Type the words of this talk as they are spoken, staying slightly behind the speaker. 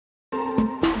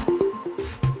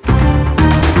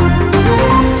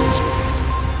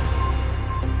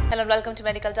Hello and welcome to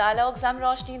Medical Dialogues. I'm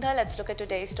Roshni Dhar. Let's look at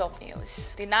today's top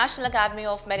news. The National Academy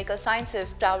of Medical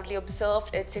Sciences proudly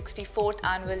observed its 64th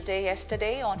annual day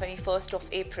yesterday on 21st of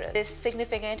April. This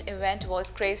significant event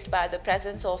was graced by the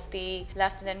presence of the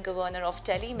Lieutenant Governor of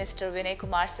Delhi, Mr. Vinai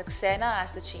Kumar Saxena,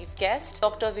 as the chief guest.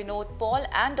 Dr. Vinod Paul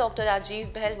and Dr.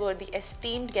 Rajiv Bahl were the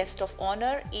esteemed guest of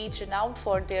honor, each renowned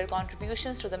for their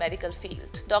contributions to the medical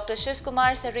field. Dr. Shiv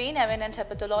Kumar Sarin, eminent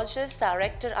hepatologist,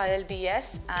 Director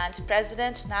ILBS and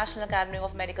President, National Academy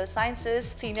of Medical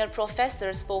Sciences, senior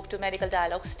professor, spoke to Medical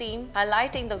Dialogues team,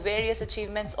 highlighting the various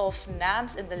achievements of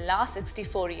NAMS in the last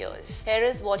 64 years. Here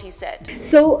is what he said.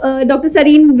 So, Dr.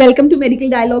 Sarin, welcome to Medical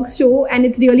Dialogues show, and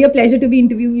it's really a pleasure to be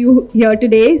interviewing you here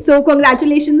today. So,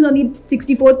 congratulations on the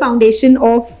 64th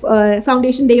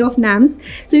Foundation Day of NAMS.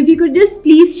 So, if you could just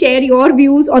please share your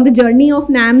views on the journey of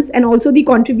NAMS and also the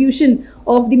contribution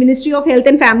of the Ministry of Health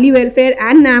and Family Welfare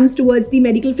and NAMS towards the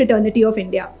medical fraternity of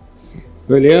India.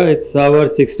 Well, yeah, it's our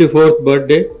 64th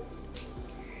birthday.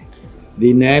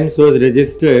 The NAMS was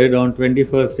registered on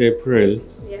 21st April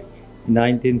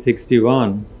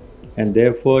 1961, and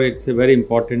therefore it's a very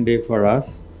important day for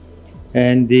us.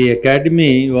 And the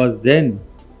academy was then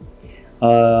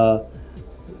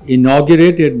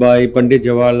inaugurated by Pandit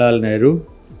Jawaharlal Nehru,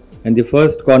 and the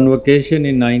first convocation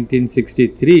in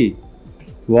 1963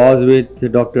 was with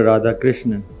Dr.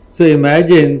 Radhakrishnan. So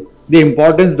imagine the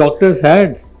importance doctors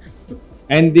had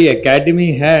and the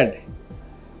academy had,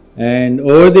 and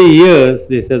over the years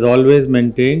this has always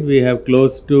maintained. We have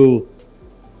close to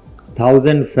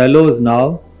 1,000 fellows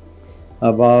now,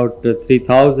 about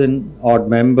 3,000 odd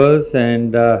members,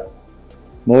 and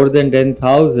more than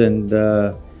 10,000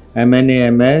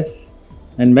 MNA, MS,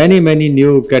 and many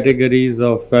new categories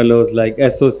of fellows like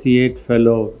associate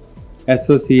fellow,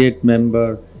 associate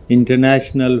member,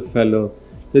 international fellow.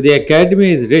 So the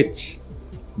academy is rich,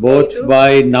 both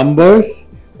by numbers,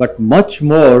 but much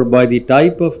more by the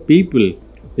type of people,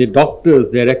 the doctors,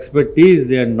 their expertise,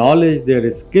 their knowledge, their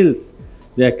skills.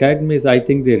 The academy is, I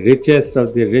think, the richest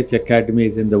of the rich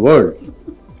academies in the world.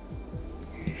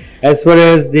 As far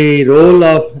as the role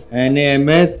of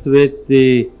NAMS with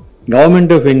the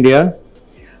Government of India,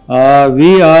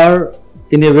 we are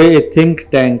in a way a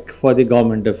think tank for the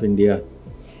Government of India.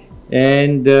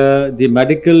 And the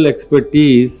medical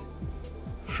expertise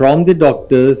from the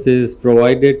doctors is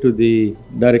provided to the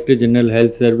Director General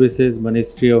Health Services,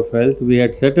 Ministry of Health. We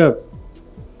had set up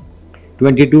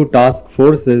 22 task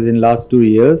forces in last 2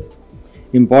 years.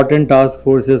 Important task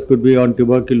forces could be on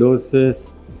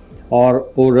tuberculosis or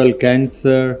oral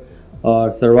cancer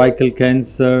or cervical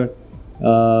cancer,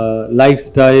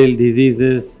 lifestyle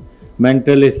diseases,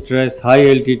 mental stress, high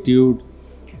altitude,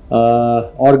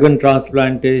 organ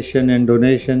transplantation and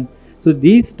donation. So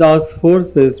these task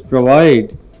forces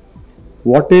provide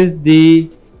what is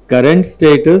the current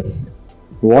status,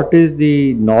 what is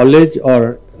the knowledge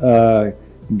or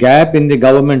gap in the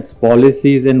government's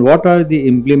policies, and what are the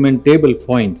implementable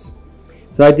points.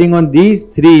 So I think on these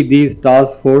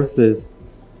task forces,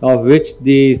 of which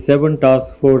the 7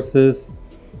 task forces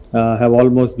have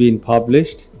almost been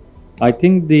published, I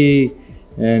think the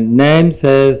NAMS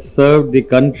has served the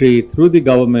country through the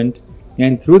government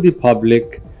and through the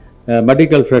public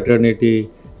medical fraternity,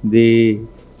 the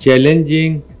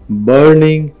challenging,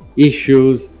 burning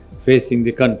issues facing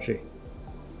the country.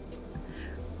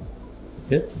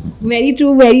 Yes? Very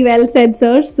true, very well said,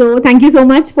 sir. So thank you so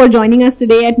much for joining us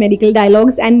today at Medical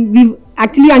Dialogues, and we've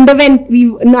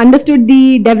understood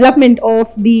the development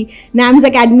of the NAMS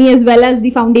Academy as well as the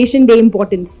Foundation Day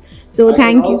importance. So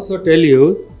thank you. I also tell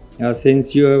you,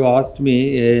 since you have asked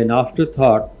me an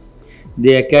afterthought,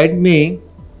 the academy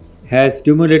has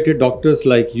stimulated doctors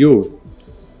like you.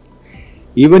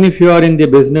 Even if you are in the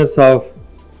business of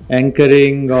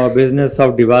anchoring or business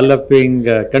of developing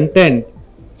content,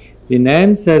 the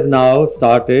NAMS has now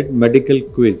started medical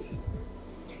quiz.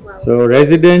 Wow. So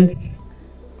residents,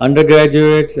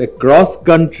 undergraduates across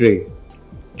country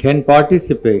can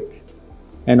participate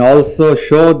and also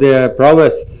show their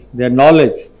prowess, their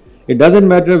knowledge. It doesn't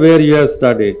matter where you have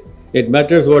studied, it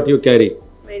matters what you carry.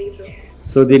 Very true.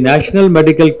 So the National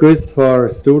Medical Quiz for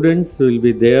students will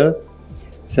be there.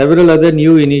 Several other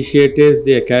new initiatives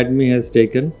the Academy has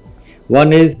taken.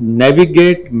 One is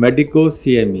Navigate Medico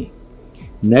CME.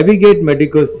 Navigate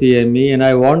Medico CME, and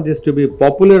I want this to be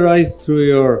popularized through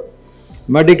your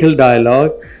Medical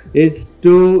Dialogue, is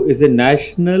a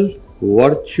national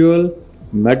virtual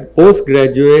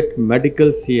postgraduate medical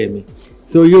CME.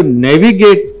 So you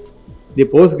navigate the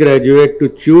postgraduate to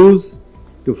choose,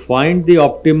 to find the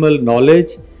optimal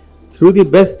knowledge through the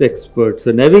best experts.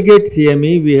 So Navigate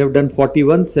CME, we have done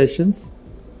 41 sessions.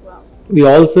 Wow. We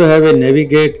also have a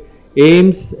Navigate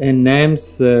AIMS and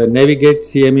NAMS Navigate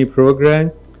CME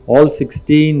program. All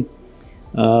 16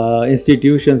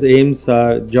 institutions, AIMS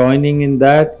are joining in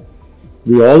that.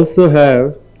 We also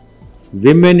have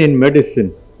Women in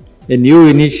Medicine, a new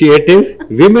initiative.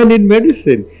 Women in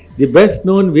Medicine, the best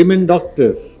known women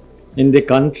doctors in the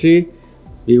country.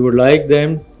 We would like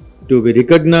them to be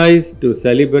recognized, to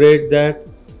celebrate that.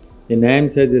 The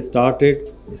NAMS has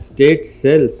started state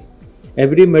cells,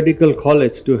 every medical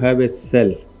college to have a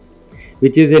cell,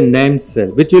 which is a NAMS cell,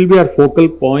 which will be our focal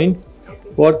point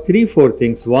for 3-4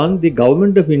 things. One, the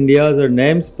government of India's or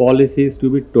NAMS policies to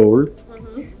be told,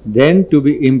 then to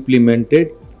be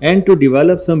implemented, and to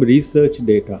develop some research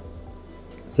data.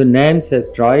 So NAMS has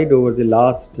tried over the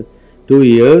last 2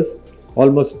 years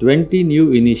almost 20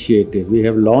 new initiatives. We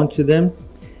have launched them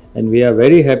and we are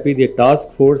very happy. The task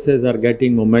forces are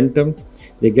getting momentum.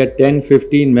 They get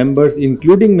 10-15 members,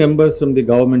 including members from the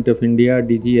government of India,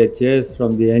 DGHS,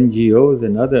 from the NGOs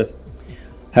and others.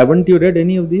 Haven't you read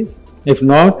any of these? If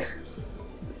not,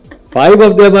 5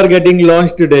 of them are getting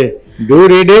launched today. Do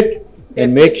read it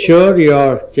and make sure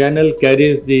your channel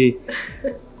carries the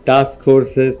task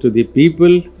forces to the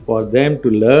people for them to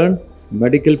learn,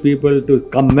 medical people to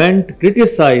comment,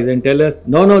 criticize and tell us,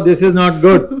 no, this is not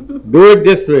good. Do it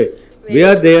this way. We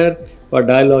are there for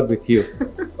dialogue with you.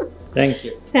 Thank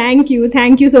you. Thank you.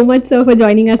 Thank you so much, sir, for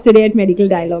joining us today at Medical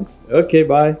Dialogues. Okay,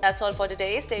 bye. That's all for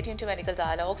today. Stay tuned to Medical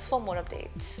Dialogues for more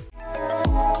updates.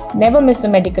 Never miss a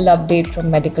medical update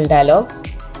from Medical Dialogues.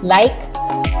 Like,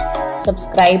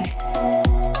 subscribe,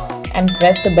 and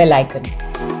press the bell icon.